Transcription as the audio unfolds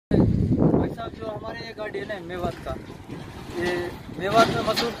हमारे ये गाड़ी है ना मेवात का, ये मेवात में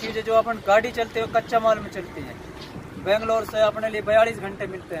मशहूर चीज़ है जो अपन गाड़ी चलते हुए कच्चा माल में चलती है। बेंगलोर से अपने लिए 42 घंटे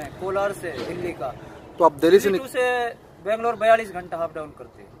मिलते हैं, कोलार से दिल्ली का। तो आप दिल्ली से बेंगलोर 42 घंटा हाफ डाउन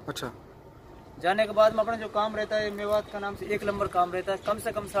करते हैं। अच्छा। जाने के बाद में अपना जो काम रहता है मेवात का नाम से 1 नंबर काम रहता है, कम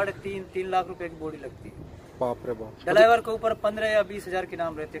से कम 3.5-3 लाख रुपए की बॉडी लगती है। बाप रे बाप। ड्राइवर के ऊपर 15 या 20 हजार के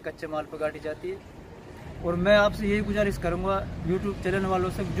नाम रहते हैं, कच्चे माल पर गाड़ी जाती है। और मैं आपसे यही गुजारिश करूंगा यूट्यूब चैनल वालों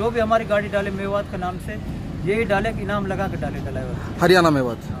से, जो भी हमारी गाड़ी डाले मेवात का नाम से, यही डाले कि इनाम लगा के डाले ड्राइवर। हरियाणा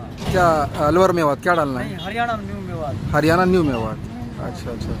मेवात? क्या अलवर मेवात क्या डालना है? हरियाणा न्यू मेवात। हरियाणा न्यू मेवात।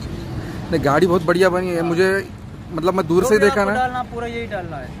 अच्छा अच्छा अच्छा। नहीं गाड़ी बहुत बढ़िया बनी है, मुझे मतलब मैं दूर से ही देखा ना। डालना पूरा यही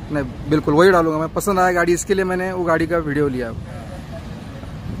डालना है। नहीं बिल्कुल वही डालूंगा, मैं पसंद आया गाड़ी, इसके लिए मैंने वो गाड़ी का वीडियो लिया।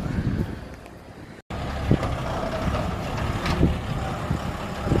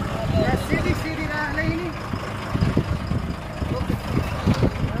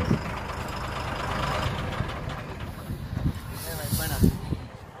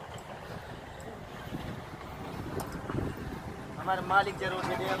 हमारे मालिक जरूर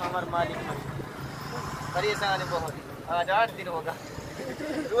दे देगा, हमारे मालिक परेशान है बहुत। आज 8 दिन होगा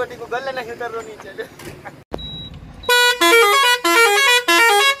रोटी को गले नहीं कर रो नीचे।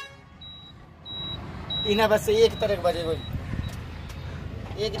 इना बस एक तरह बजे भाई,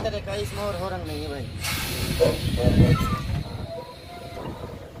 एक तरह का, इसमें और हो रंग नहीं है भाई।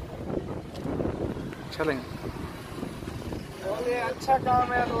 चलेंगे। अच्छा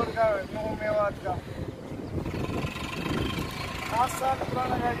काम है रोड का, मेवात का। 5 साल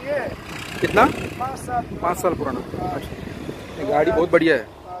पुराना गाड़ी है। कितना? 5 साल पुराना। अच्छा। गाड़ी बहुत बढ़िया है।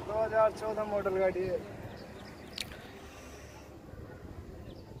 2014 मॉडल गाड़ी है।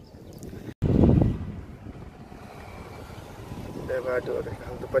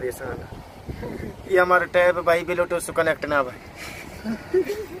 हम तो परेशान है। ये हमारा टैब भाई ब्लूटूथ से कनेक्ट ना भाई।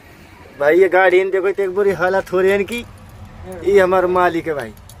 भाई ये गाड़ी देखो तो एक बुरी हालत हो रही है इनकी। ये हमारा मालिक है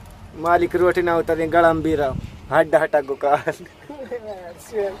भाई, मालिक रोटी ना उतरे गड़म भी रहा हड्डा हटा गुकार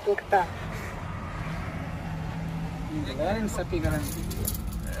कुत्ता।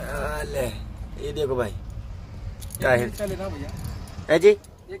 ले ये देखो भाई क्या है जी।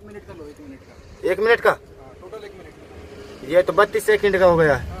 1 मिनट का लो, 1 मिनट का। 1 मिनट का टोटल 1 मिनट का। ये तो 32 सेकंड का हो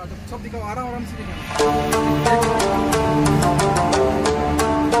गया। सब दिखाओ, आराम से दिखाओ।